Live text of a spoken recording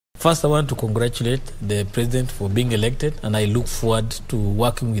First, I want to congratulate the president for being elected, and I look forward to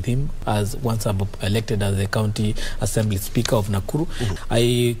working with him as once I'm elected as the County Assembly Speaker of Nakuru.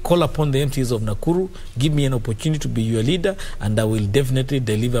 I call upon the MCs of Nakuru, give me an opportunity to be your leader, and I will definitely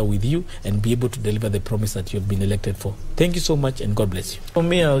deliver with you and be able to deliver the promise that you've been elected for. Thank you so much, and God bless you. For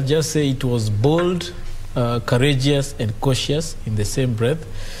me, I'll just say it was bold, courageous, and cautious in the same breath,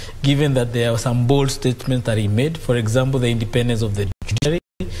 given that there are some bold statements that he made. For example, the independence of the judiciary.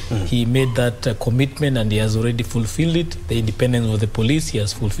 He made that commitment, and he has already fulfilled it. The independence of the police, he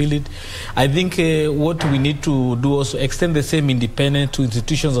has fulfilled it. I think what we need to do also, extend the same independence to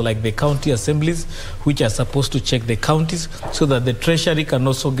institutions like the county assemblies, which are supposed to check the counties, so that the treasury can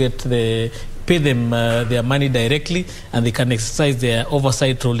also pay them their money directly, and they can exercise their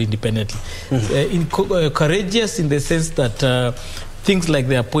oversight role independently. Courageous in the sense that things like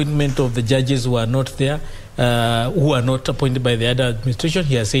the appointment of the judges who are not there, who are not appointed by the other administration,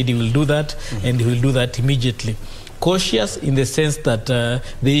 he has said he will do that, and he will do that immediately. Cautious in the sense that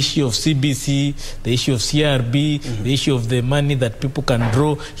the issue of CBC, the issue of CRB, the issue of the money that people can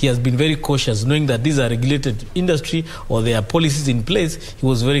draw, he has been very cautious, knowing that these are regulated industry or there are policies in place. He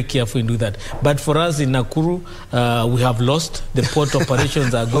was very careful in doing that. But for us in Nakuru, we have lost. The port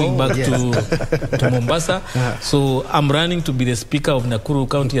operations are going back to Mombasa. So I'm running to be the Speaker of Nakuru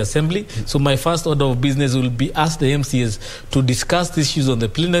County Assembly. So my first order of business will be ask the MCs to discuss these issues on the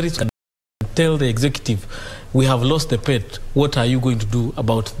plenary and tell the executive, we have lost the pet. What are you going to do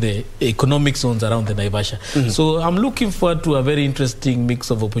about the economic zones around the Naivasha? So I'm looking forward to a very interesting mix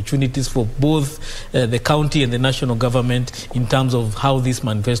of opportunities for both the county and the national government in terms of how this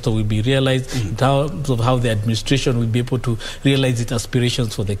manifesto will be realized, in terms of how the administration will be able to realize its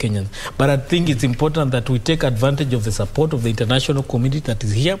aspirations for the Kenyans. But I think it's important that we take advantage of the support of the international community that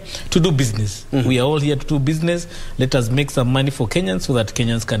is here to do business. We are all here to do business. Let us make some money for Kenyans so that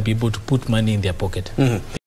Kenyans can be able to put money in their pocket.